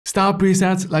Style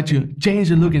presets let you change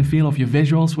the look and feel of your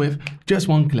visuals with just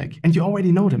one click, and you already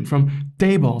know them from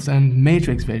tables and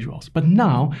matrix visuals. But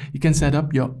now you can set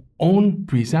up your own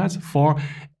presets for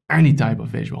any type of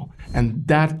visual, and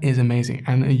that is amazing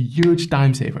and a huge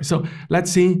time saver. So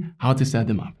let's see how to set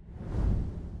them up.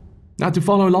 Now, to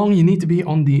follow along, you need to be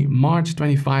on the March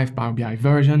 25 Power BI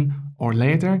version or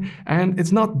later, and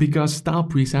it's not because style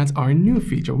presets are a new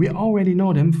feature. We already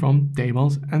know them from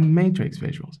tables and matrix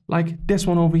visuals, like this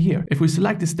one over here. If we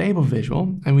select this table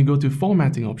visual and we go to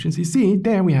formatting options, you see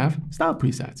there we have style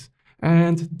presets,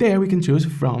 and there we can choose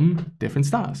from different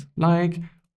styles, like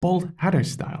bold header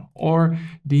style or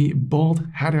the bold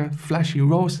header flashy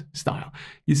rows style.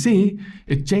 You see,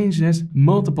 it changes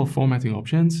multiple formatting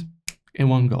options in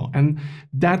one go, and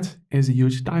that is a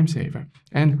huge time saver.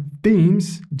 And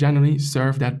themes generally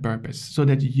serve that purpose so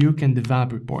that you can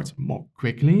develop reports more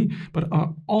quickly, but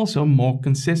are also more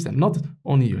consistent. Not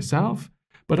only yourself,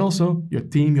 but also your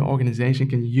team, your organization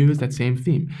can use that same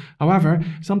theme. However,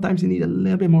 sometimes you need a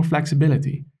little bit more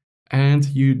flexibility, and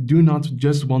you do not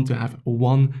just want to have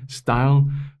one style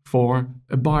for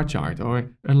a bar chart or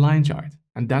a line chart.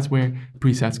 And that's where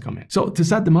presets come in. So to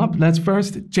set them up, let's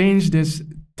first change this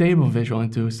table visual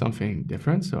into something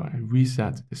different. So I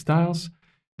reset the styles,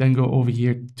 then go over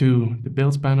here to the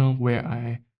builds panel where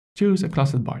I choose a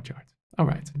clustered bar chart. All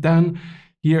right, then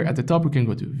here at the top, we can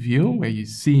go to view where you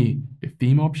see the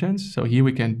theme options. So here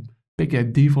we can pick a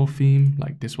default theme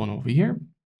like this one over here.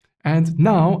 And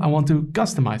now I want to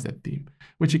customize that theme,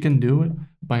 which you can do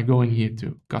by going here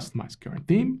to customize current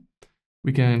theme.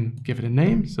 We can give it a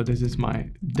name. So this is my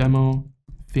demo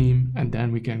theme, and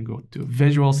then we can go to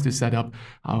visuals to set up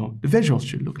how the visuals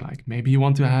should look like. Maybe you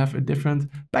want to have a different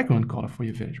background color for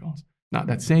your visuals. Now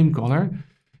that same color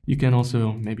you can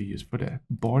also maybe use for the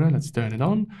border. Let's turn it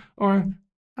on, or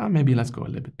maybe let's go a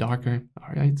little bit darker.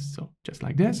 All right, so just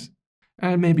like this.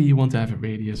 And maybe you want to have a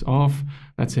radius of,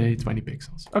 let's say, 20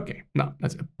 pixels. Okay, now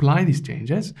let's apply these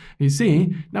changes. You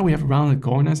see, now we have rounded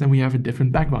corners and we have a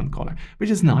different background color,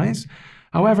 which is nice.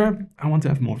 However, I want to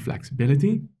have more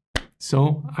flexibility.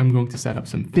 So I'm going to set up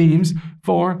some themes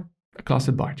for a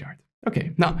clustered bar chart.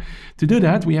 Okay, now to do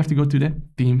that, we have to go to the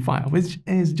theme file, which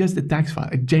is just a text file,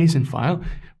 a JSON file,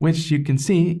 which you can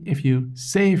see if you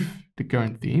save the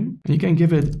current theme. And you can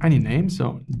give it any name,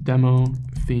 so demo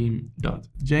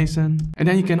theme.json. And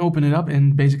then you can open it up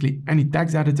in basically any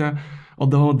text editor,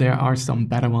 although there are some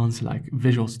better ones like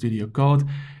Visual Studio Code,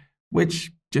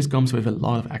 which just comes with a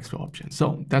lot of extra options.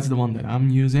 So that's the one that I'm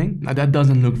using. Now that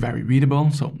doesn't look very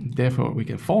readable, so therefore we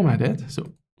can format it.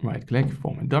 So right click,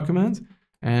 format document,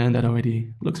 and that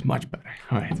already looks much better.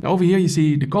 All right, now over here you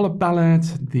see the color palette,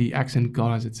 the accent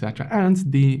colors, etc., and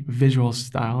the visual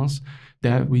styles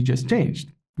that we just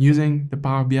changed using the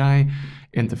Power BI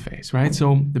interface, right?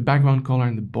 So the background color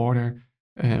and the border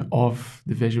of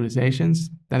the visualizations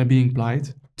that are being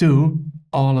applied to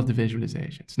all of the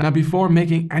visualizations. Now, before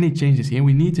making any changes here,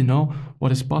 we need to know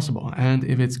what is possible and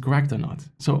if it's correct or not.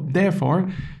 So therefore,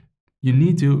 you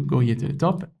need to go here to the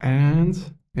top and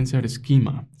insert a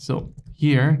schema. So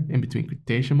here in between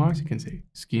quotation marks, you can say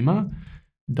schema,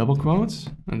 double quotes,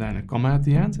 and then a comma at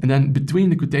the end. And then between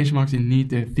the quotation marks, you need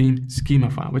the theme schema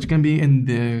file, which can be in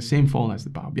the same folder as the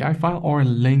Power BI file or a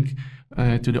link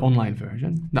to the online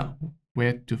version. Now,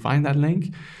 where to find that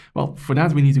link? Well, for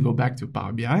that, we need to go back to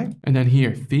Power BI, and then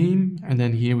here theme, and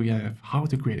then here we have how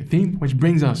to create a theme, which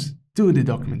brings us to the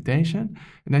documentation.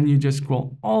 And then you just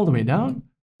scroll all the way down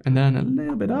and then a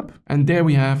little bit up, and there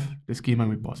we have the schema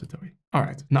repository. All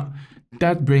right, now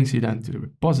that brings you then to the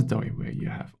repository where you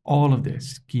have all of the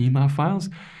schema files.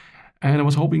 And I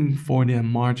was hoping for the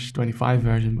March 25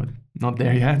 version, but not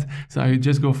there yet. So I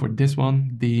just go for this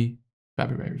one, the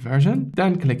February version,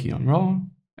 then click here on raw,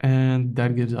 and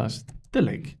that gives us the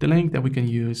link that we can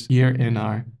use here in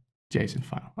our JSON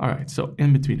file. All right, so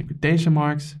in between the quotation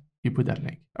marks, you put that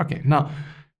link. Okay, now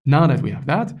that we have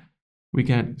that, we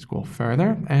can scroll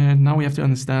further, and now we have to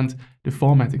understand the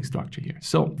formatting structure here.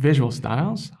 So visual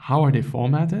styles, how are they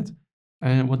formatted?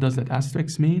 And what does that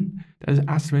asterisk mean? That is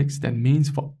asterisk that means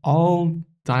for all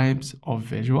types of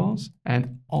visuals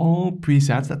and all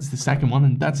presets. That's the second one,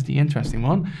 and that's the interesting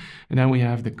one. And then we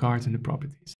have the cards and the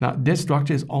properties. Now, this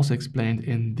structure is also explained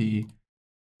in the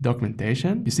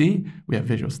documentation. You see, we have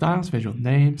visual styles, visual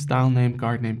name, style name,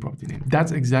 card name, property name.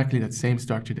 That's exactly that same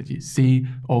structure that you see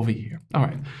over here. All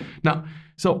right. Now,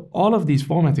 so all of these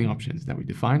formatting options that we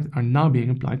defined are now being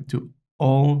applied to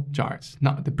all charts.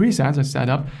 Now, the presets are set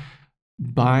up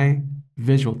by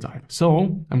visual type.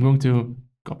 So I'm going to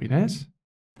copy this.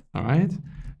 All right.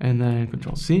 And then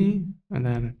Control C, and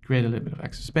then create a little bit of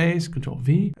extra space, Control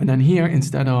V. And then here,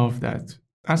 instead of that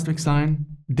asterisk sign.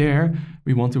 There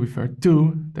we want to refer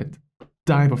to that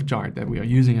type of chart that we are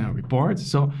using in our report.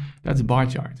 So that's a bar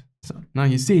chart. So now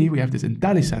you see we have this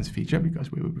IntelliSense feature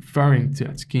because we were referring to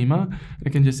that schema. I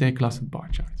can just say clustered bar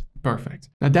chart. Perfect.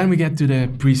 Now then we get to the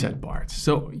preset part.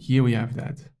 So here we have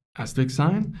that asterisk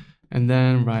sign, and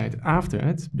then right after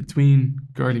it, between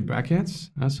curly brackets,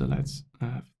 so let's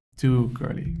have 2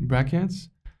 curly brackets.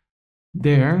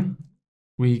 There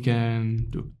we can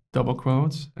do double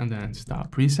quotes and then style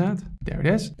preset. There it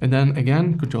is. And then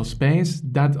again, control space.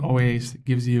 That always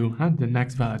gives you the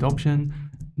next valid option,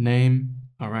 name.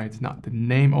 All right, now the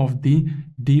name of the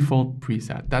default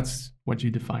preset. That's what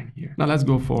you define here. Now let's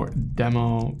go for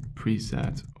demo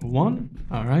preset 1.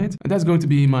 All right, and that's going to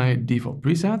be my default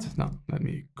preset. Now let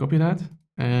me copy that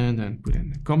and then put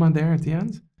in a comma there at the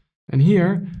end. And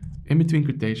here, in between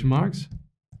quotation marks,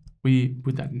 we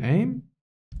put that name,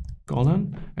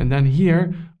 colon, and then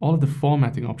here, all of the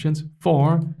formatting options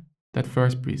for that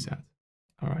first preset.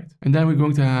 All right, and then we're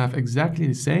going to have exactly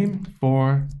the same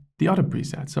for the other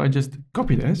preset. So I just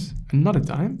copy this another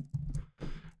time,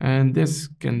 and this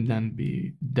can then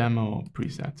be demo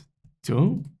preset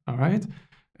 2. All right,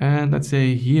 and let's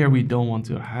say here we don't want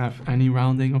to have any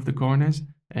rounding of the corners,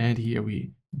 and here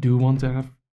we do want to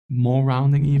have more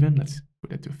rounding even. Let's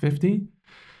put it to 50.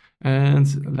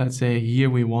 And let's say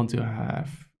here we want to have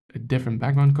a different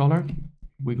background color.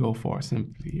 We go for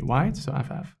simply white, so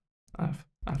FF.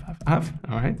 All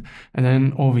right, and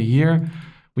then over here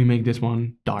we make this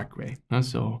one dark gray,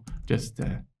 so just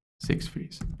 6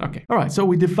 freeze. Okay, all right, so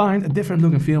we defined a different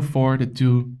look and feel for the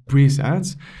 2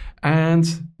 presets,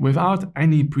 and without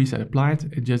any preset applied,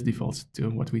 it just defaults to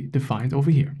what we defined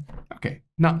over here. Okay,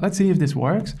 now let's see if this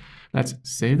works. Let's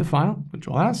save the file,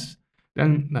 Control S.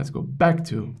 Then let's go back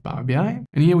to Power BI.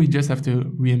 And here we just have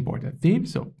to re-import that theme.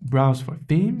 So browse for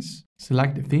themes,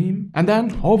 select the theme, and then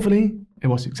hopefully it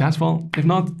was successful. If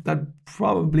not, that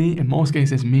probably in most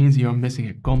cases means you're missing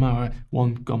a comma or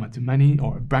 1 comma too many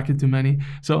or a bracket too many.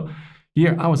 So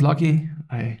here I was lucky.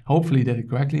 I hopefully did it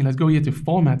correctly. Let's go here to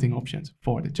formatting options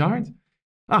for the chart.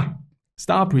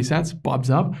 Style presets pops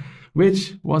up,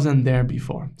 which wasn't there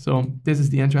before. So this is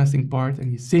the interesting part.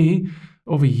 And you see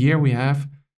over here we have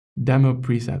demo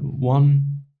preset 1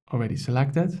 already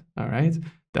selected. All right,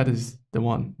 that is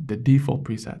the default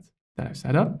preset that I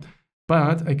set up,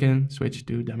 but I can switch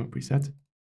to demo preset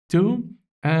 2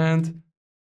 and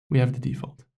we have the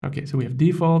default. Okay, so we have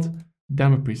default,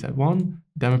 demo preset 1,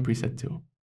 demo preset 2.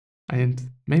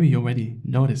 And maybe you already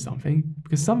noticed something,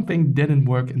 because something didn't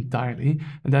work entirely,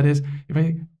 and that is if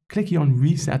I click here on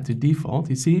reset to default,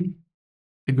 you see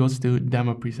it goes to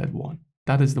demo preset 1.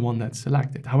 That is the one that's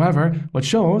selected. However, what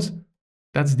shows,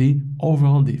 that's the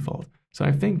overall default. So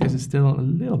I think this is still a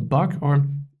little bug, or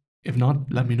if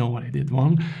not, let me know what I did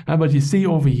wrong. But you see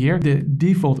over here, the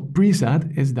default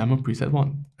preset is demo preset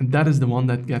 1. And that is the one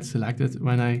that gets selected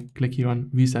when I click here on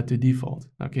reset to default.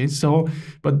 Okay, so,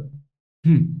 but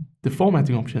the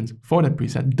formatting options for that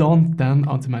preset don't then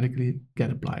automatically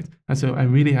get applied. And so I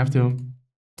really have to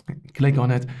click on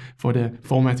it for the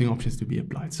formatting options to be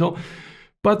applied. So,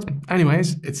 but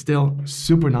anyways, it's still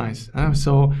super nice.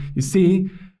 So you see,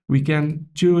 we can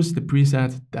choose the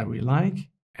preset that we like.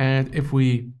 And if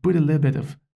we put a little bit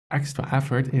of extra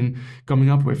effort in coming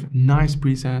up with nice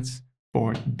presets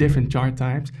for different chart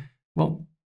types, well,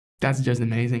 that's just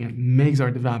amazing and makes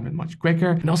our development much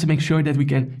quicker. And also make sure that we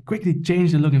can quickly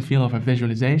change the look and feel of our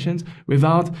visualizations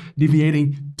without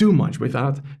deviating too much,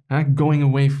 without going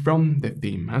away from the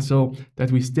theme. So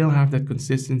that we still have that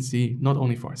consistency, not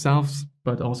only for ourselves,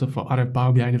 but also for other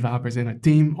Power BI developers in a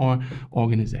team or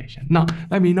organization. Now,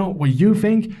 let me know what you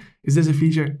think. Is this a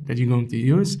feature that you're going to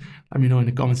use? Let me know in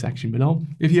the comment section below.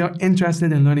 If you are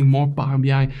interested in learning more Power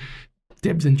BI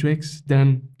tips and tricks,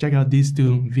 then check out these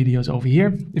 2 videos over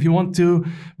here. If you want to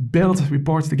build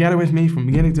reports together with me from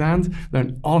beginning to end,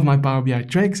 learn all of my Power BI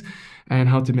tricks and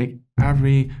how to make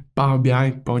every Power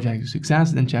BI project a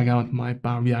success, then check out my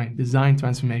Power BI design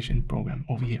transformation program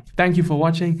over here. Thank you for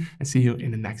watching and see you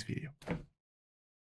in the next video.